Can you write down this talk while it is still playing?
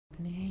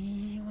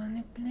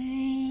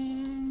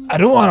I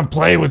don't want to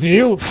play with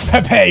you.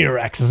 Prepare your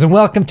X's and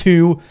welcome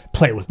to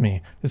Play With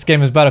Me. This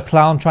game is about a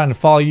clown trying to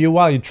follow you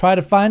while you try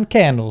to find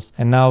candles.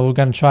 And now we're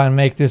gonna try and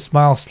make this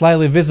smile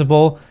slightly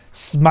visible.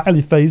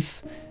 Smiley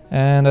face.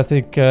 And I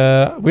think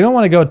we don't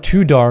want to go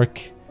too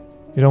dark.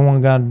 We don't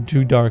want to go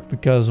too dark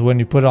because when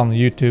you put it on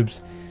the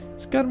YouTubes,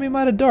 it's gonna be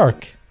mighty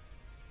dark.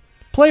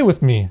 Play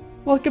with me.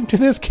 Welcome to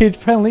this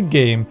kid-friendly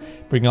game.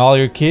 Bring all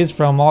your kids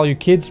from all your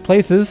kids'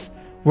 places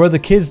where the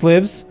kids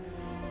lives.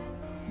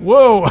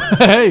 Whoa,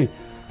 hey!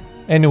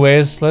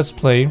 Anyways, let's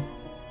play.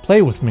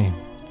 Play with me.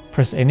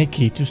 Press any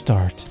key to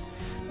start.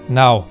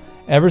 Now,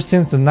 ever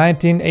since the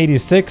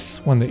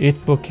 1986, when the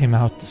It book came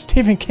out, the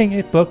Stephen King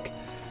It book,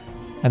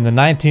 and the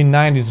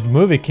 1990s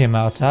movie came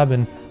out, I've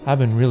been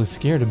really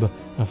scared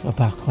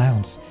about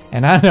clowns.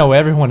 And I know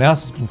everyone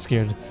else has been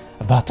scared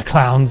about the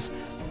clowns.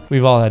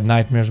 We've all had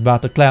nightmares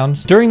about the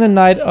clowns. During the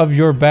night of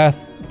your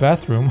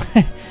bathroom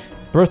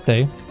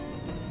birthday,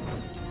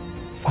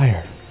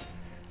 fire.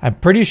 I'm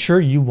pretty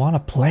sure you want to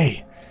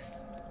play.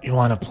 You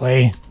want to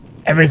play?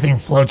 Everything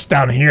floats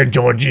down here,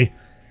 Georgie.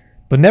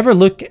 But never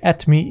look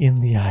at me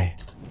in the eye.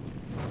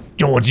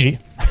 Georgie.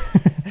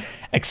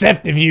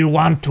 Except if you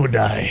want to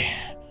die.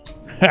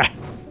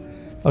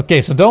 Okay,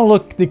 so don't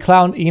look the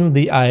clown in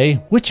the eye.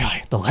 Which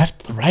eye? The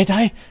left? The right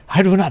eye?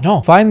 I do not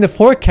know. Find the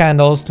 4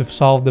 candles to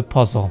solve the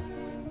puzzle.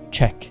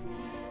 Check.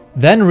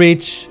 Then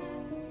reach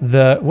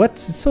the... What?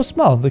 It's so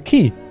small. The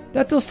key.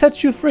 That'll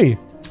set you free.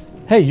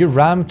 Hey, you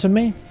rammed to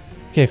me?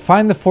 Okay,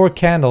 find the 4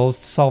 candles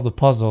to solve the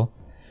puzzle.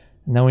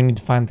 And then we need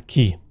to find the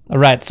key.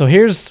 Alright, so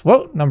here's...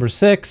 Whoa, number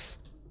 6.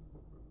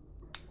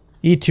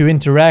 E to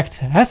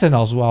interact. As in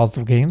all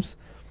games.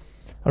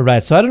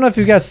 Alright, so I don't know if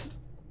you guys...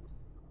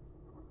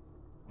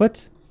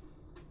 What?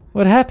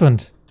 What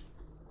happened?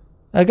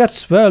 I got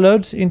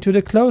swallowed into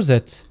the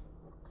closet.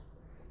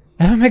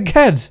 Oh my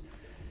god!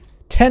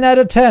 10 out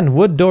of 10.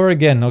 Wood door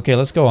again. Okay,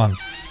 let's go on.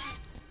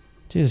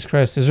 Jesus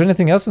Christ. Is there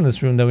anything else in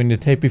this room that we need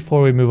to take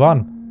before we move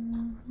on?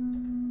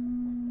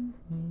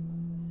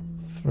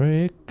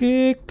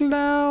 Freaky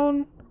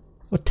clown.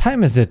 What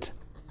time is it?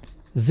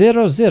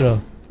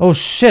 00. Oh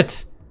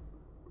shit!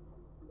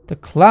 The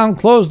clown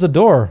closed the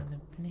door.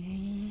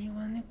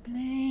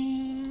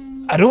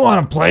 I don't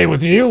want to play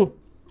with you.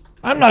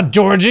 I'm not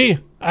Georgie.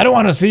 I don't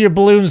want to see your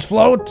balloons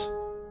float.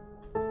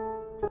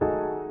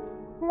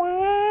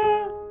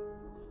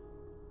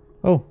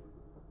 Oh.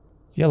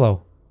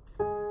 Yellow.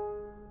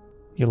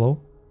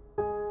 Yellow.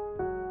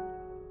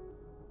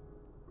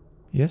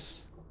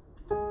 Yes.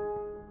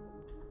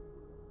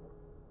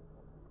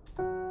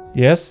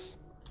 Yes.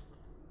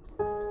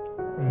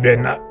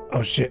 Then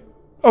oh shit.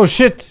 Oh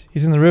shit!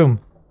 He's in the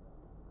room.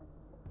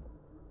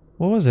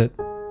 What was it?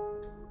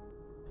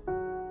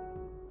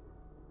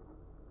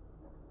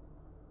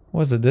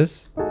 Was it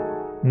this?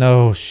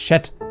 No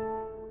shit.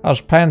 I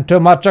was paying too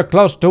much or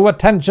close to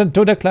attention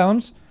to the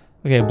clowns.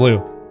 Okay, blue.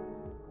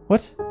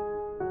 What?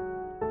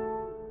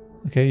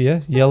 Okay, yeah.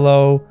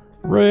 Yellow,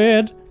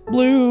 red,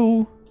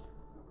 blue.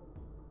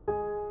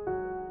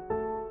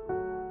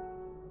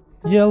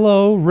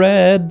 Yellow,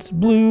 red,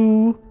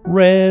 blue,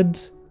 red.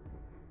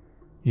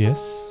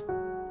 Yes.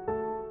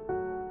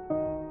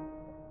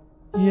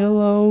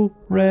 Yellow,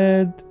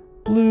 red,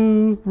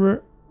 blue,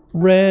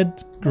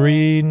 red,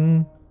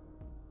 green.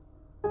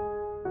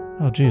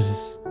 Oh,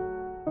 Jesus.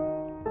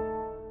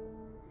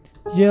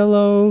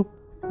 Yellow,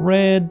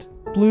 red,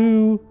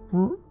 blue,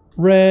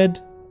 red,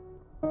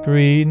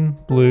 green,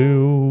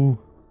 blue,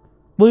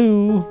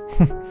 blue.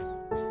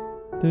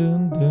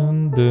 Dun,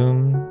 dun,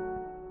 dun.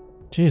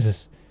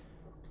 Jesus.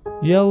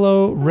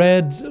 Yellow,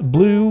 red,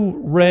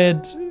 blue,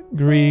 red,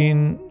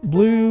 green,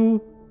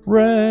 blue,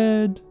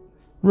 red,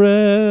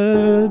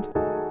 red.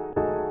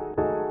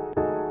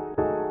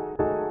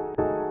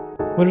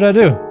 What did I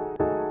do?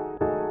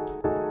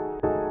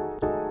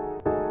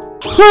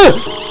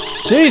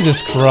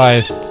 Jesus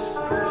Christ.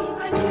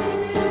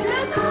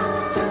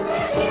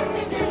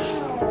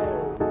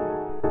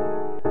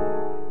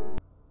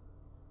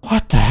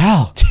 What the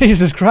hell?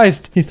 Jesus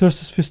Christ. He thrusts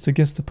his fist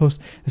against the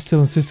post and still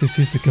insists he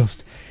sees the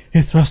ghost.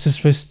 He thrusts his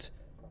fist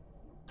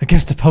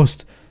against the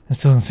post and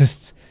still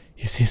insists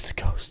he sees the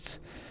ghosts.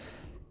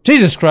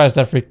 Jesus Christ,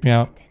 that freaked me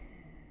out.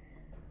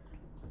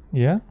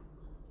 Yeah?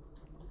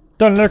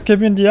 Don't look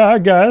him in the eye,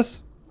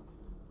 guys.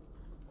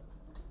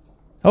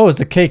 Oh, it's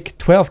the cake.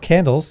 12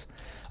 candles.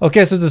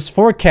 Okay, so there's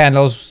 4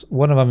 candles.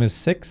 One of them is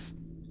 6.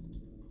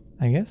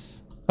 I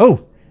guess.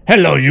 Oh,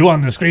 hello, you on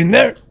the screen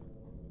there?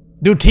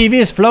 Do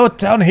TVs float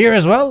down here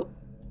as well?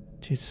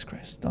 Jesus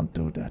Christ, don't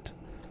do that.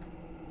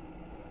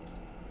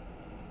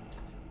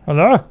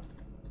 Hello?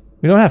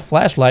 We don't have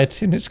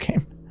flashlights in this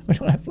game. We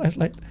don't have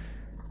flashlight.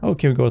 Oh,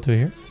 can we go through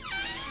here?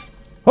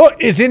 Oh,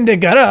 it's in the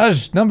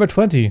garage. Number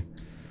 20.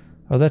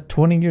 Oh, that's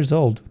 20 years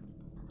old.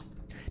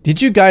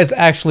 Did you guys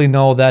actually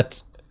know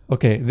that...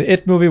 Okay, the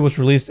It movie was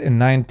released in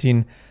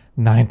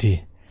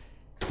 1990.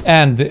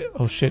 And the...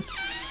 Oh, shit.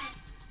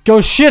 Go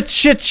shit,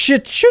 shit,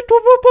 shit, shit.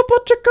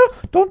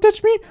 Don't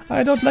touch me.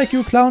 I don't like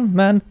you, clown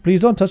man.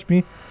 Please don't touch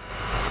me.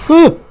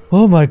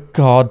 Oh my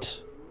god.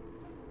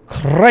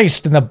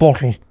 Christ in a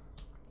bottle.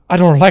 I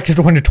don't like it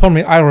when you turn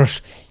me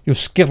Irish. You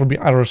scared me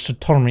Irish to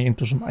turn me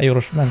into some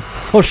Irishman.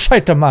 Oh,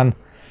 shite, man.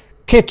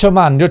 Kate,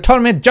 man. You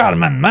turn me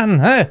German, man,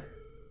 huh?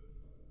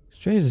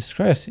 Jesus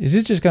Christ. Is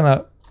it just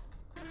gonna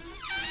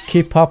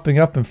keep popping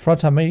up in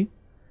front of me?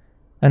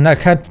 And I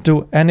can't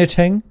do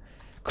anything?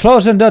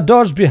 Closing the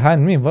doors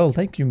behind me. Well,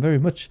 thank you very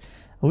much.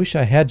 I wish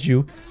I had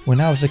you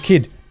when I was a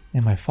kid.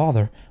 And my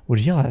father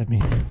would yell at me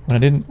when I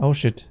didn't... Oh,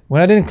 shit.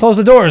 When I didn't close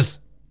the doors.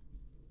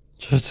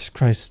 Jesus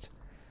Christ.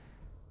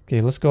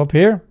 Okay, let's go up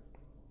here.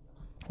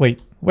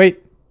 Wait.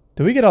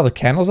 Do we get all the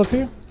candles up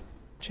here?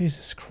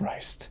 Jesus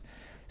Christ.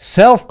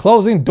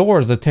 Self-closing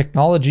doors, the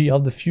technology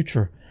of the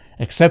future.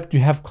 Except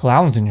you have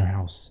clowns in your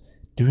house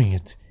doing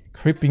it.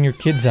 Creeping your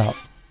kids out.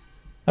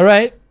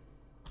 Alright.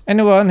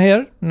 Anyone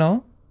here?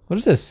 No? What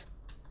is this?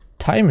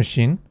 Time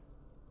machine?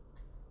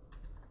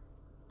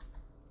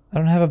 I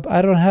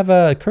don't have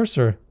a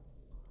cursor.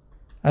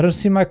 I don't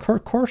see my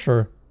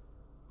cursor.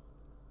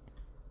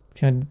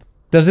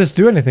 Does this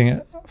do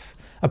anything?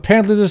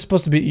 Apparently there's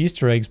supposed to be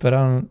Easter eggs, but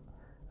I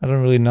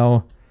don't really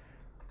know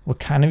what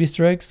kind of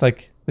Easter eggs.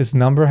 Like this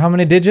number, how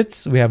many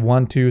digits? We have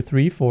 1, 2,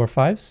 3, 4,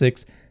 5,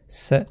 6,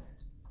 7.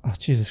 Oh,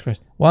 Jesus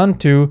Christ. 1,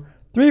 2,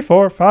 3,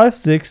 4, 5,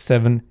 6,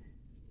 7,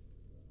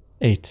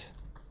 8.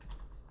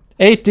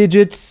 8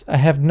 digits. I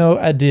have no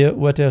idea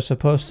what they're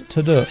supposed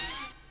to do.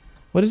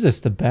 What is this?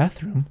 The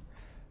bathroom?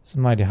 It's a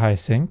mighty high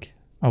sink.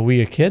 Are we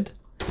a kid?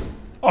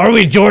 Are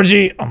we,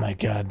 Georgie? Oh my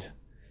god.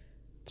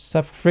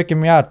 Stop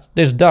freaking me out.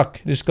 This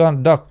duck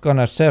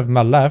gonna save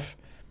my life.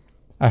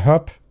 I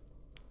hope.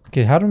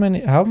 Okay, how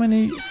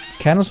many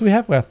candles do we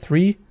have? We have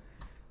 3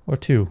 or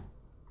 2.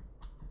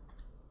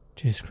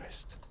 Jesus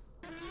Christ.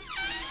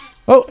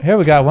 Oh, here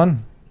we got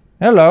one.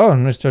 Hello,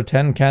 Mr.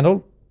 10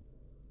 Candle.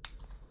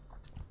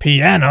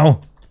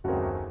 Piano.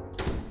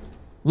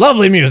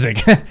 Lovely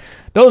music.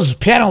 Those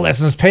piano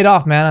lessons paid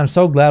off, man. I'm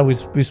so glad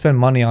we spent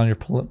money on your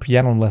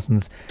piano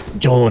lessons,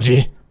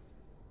 Georgie.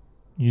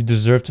 You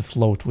deserve to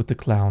float with the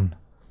clown.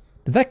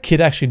 Did that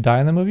kid actually die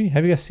in the movie?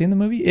 Have you guys seen the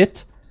movie?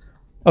 It?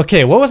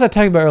 Okay, what was I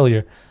talking about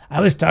earlier? I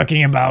was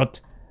talking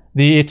about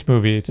the It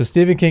movie. It's a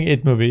Stephen King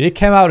It movie. It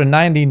came out in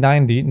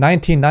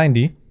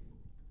 1990.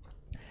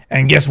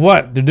 And guess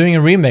what? They're doing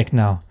a remake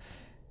now.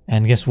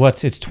 And guess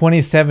what? It's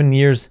 27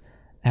 years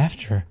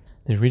after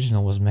the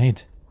original was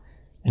made.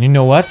 And you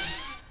know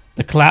what?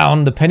 The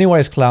clown, the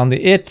Pennywise clown, the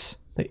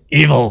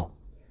evil,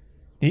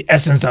 the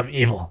essence of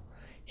evil.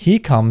 He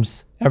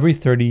comes every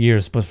 30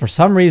 years, but for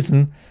some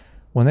reason,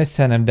 when they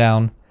send him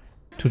down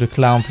to the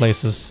clown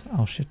places,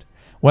 oh shit.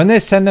 When they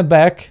send him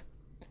back,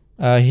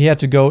 he had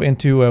to go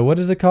into, what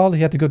is it called?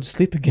 He had to go to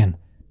sleep again.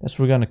 That's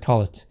what we're gonna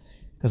call it.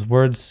 Because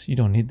words, you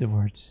don't need the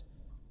words.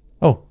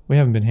 Oh, we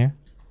haven't been here.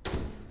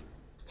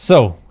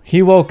 So,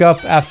 he woke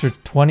up after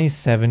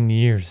 27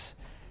 years.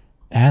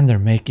 And they're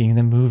making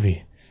the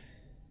movie.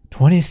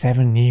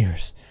 27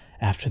 years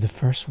after the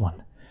first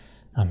one.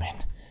 I mean,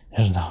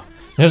 there's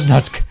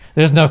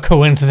no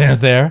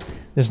coincidence there.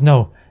 There's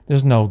no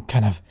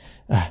kind of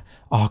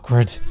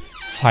awkward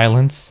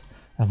silence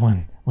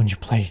when you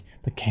play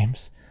the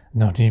games.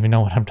 No, do you even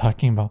know what I'm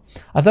talking about?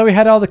 I thought we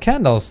had all the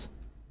candles.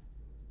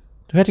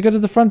 Do we have to go to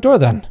the front door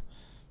then?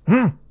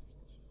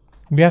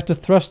 We have to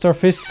thrust our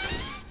fists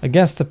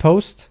against the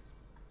post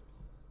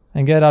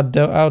and get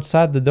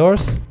outside the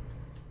doors.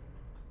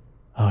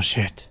 Oh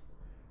shit.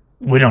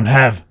 We don't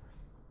have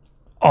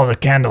all the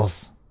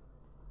candles.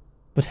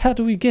 But how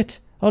do we get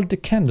all the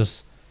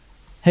candles?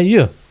 Hey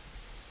you.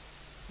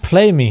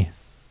 Play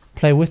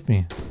with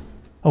me.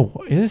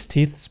 Oh, is his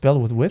teeth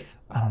spelled with with?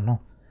 I don't know.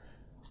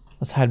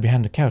 Let's hide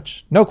behind the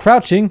couch. No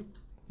crouching.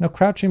 No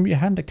crouching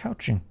behind the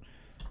couching.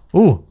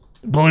 Ooh.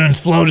 Balloons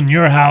float in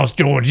your house,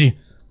 Georgie.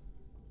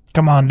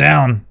 Come on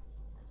down.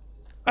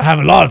 I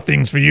have a lot of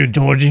things for you,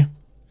 Georgie.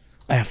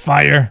 I have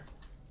fire.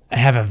 I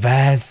have a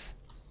vase.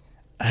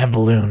 I have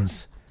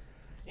balloons.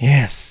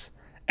 Yes.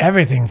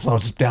 Everything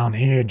floats down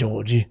here,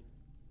 Georgie.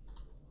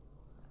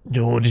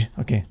 Georgie.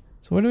 Okay.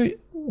 So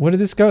where did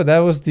this go? That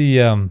was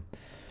the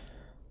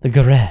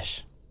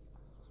garage.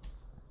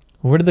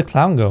 Where did the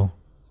clown go?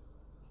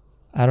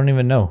 I don't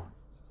even know.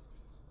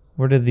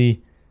 Where did the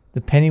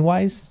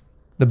Pennywise?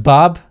 The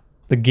Bob?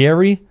 The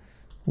Gary?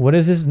 What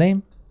is his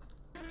name?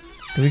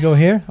 Do we go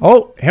here?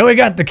 Oh, here we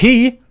got the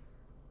key.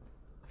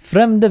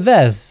 From the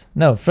vase.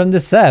 No, from the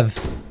Sav.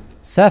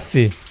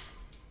 Safi.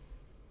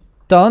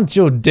 Don't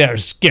you dare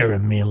scare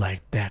me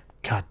like that.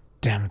 God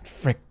damn it,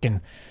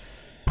 frickin'.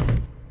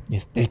 You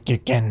think you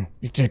can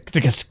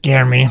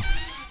scare me?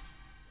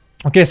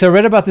 Okay, so I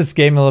read about this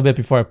game a little bit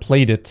before I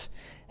played it.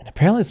 And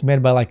apparently it's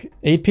made by like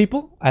 8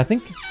 people, I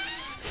think.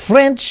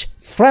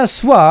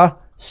 Francois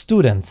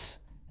students.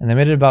 And they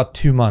made it about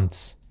 2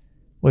 months.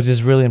 Which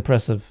is really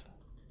impressive.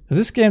 Because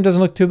this game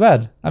doesn't look too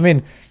bad. I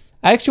mean,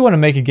 I actually want to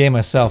make a game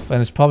myself. And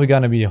it's probably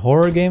going to be a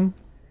horror game.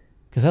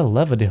 Because I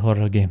love the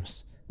horror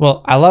games.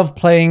 Well, I love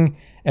playing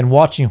and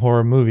watching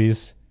horror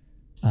movies.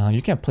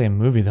 You can't play a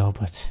movie though,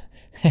 but...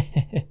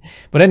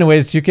 but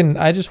anyways, you can...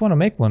 I just want to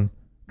make one.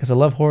 Because I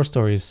love horror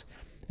stories.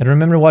 And I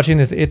remember watching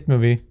this It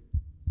movie.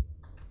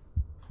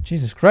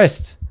 Jesus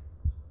Christ.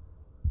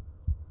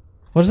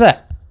 What's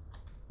that?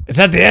 Is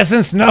that the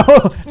essence? No!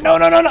 No,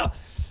 no, no, no!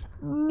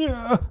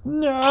 No,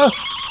 no.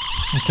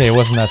 Okay, it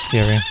wasn't that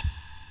scary.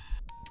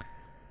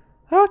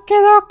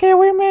 Okay,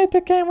 we made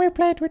the game. We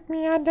played with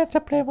me and let's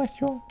play with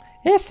you.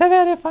 It's a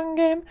very fun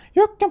game.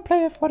 You can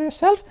play it for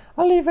yourself.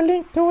 I'll leave a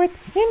link to it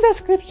in the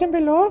description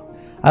below.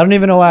 I don't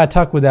even know why I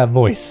talk with that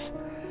voice.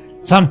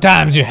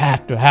 Sometimes you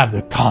have to have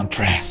the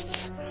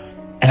contrasts.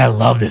 And I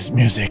love this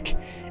music.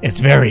 It's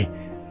very...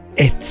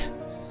 It's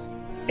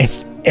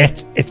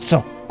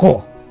so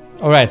cool.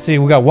 Alright, see,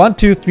 we got 1,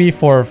 2, 3,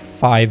 4,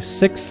 5,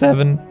 6,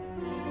 7.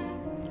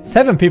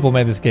 7 people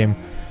made this game.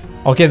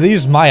 Okay, they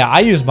use Maya. I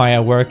use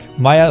Maya at work.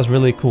 Maya is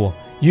really cool.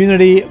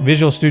 Unity,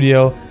 Visual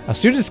Studio. A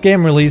student's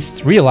game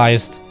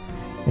realized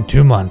in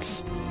 2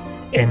 months.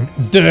 In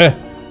 2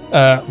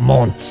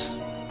 months.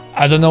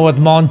 I don't know what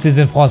months is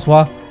in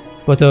Francois,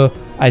 but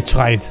I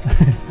tried.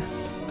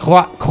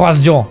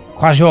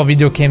 Creajux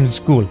video came to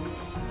school.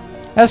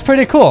 That's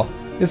pretty cool.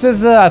 This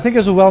is, I think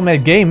it's a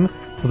well-made game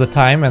for the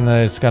time, and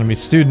it's gonna be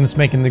students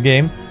making the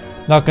game.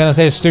 Not gonna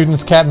say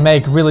students can't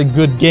make really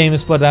good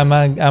games, but I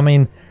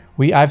mean,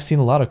 I've seen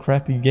a lot of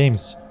crappy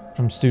games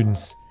from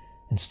students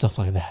and stuff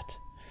like that.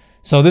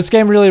 So this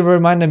game really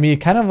reminded me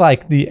kind of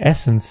like the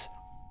essence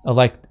of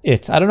like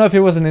it. I don't know if it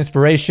was an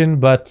inspiration,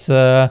 but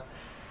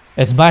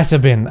it might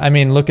have been. I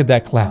mean, look at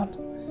that clown.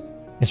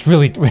 It's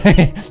really,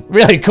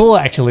 really cool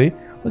actually.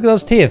 Look at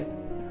those teeth.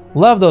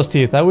 Love those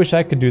teeth. I wish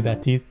I could do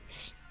that teeth.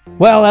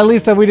 Well, at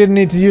least we didn't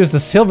need to use the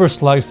silver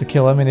slugs to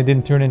kill him, and he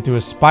didn't turn into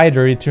a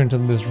spider. He turned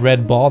into this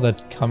red ball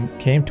that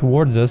came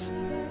towards us.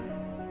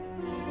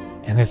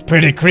 And it's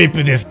pretty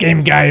creepy, this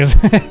game, guys.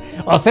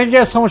 Well, thank you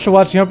guys so much for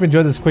watching. I hope you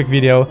enjoyed this quick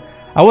video.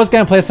 I was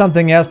gonna play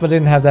something else, but I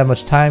didn't have that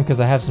much time because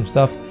I have some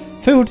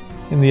food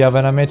in the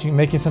oven. I'm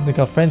making something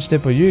called French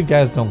dip, but you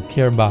guys don't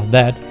care about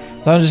that.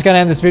 So I'm just gonna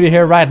end this video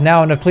here right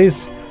now. And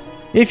please,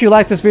 if you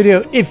liked this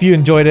video, if you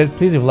enjoyed it,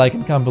 please leave a like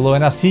and comment below.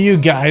 And I'll see you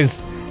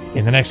guys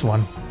in the next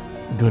one.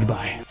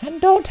 Goodbye. And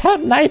don't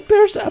have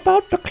nightmares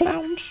about the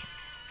clowns.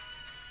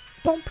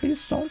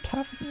 Please don't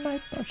have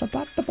nightmares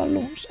about the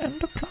balloons and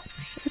the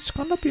clowns. It's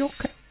gonna be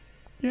okay.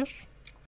 Yes.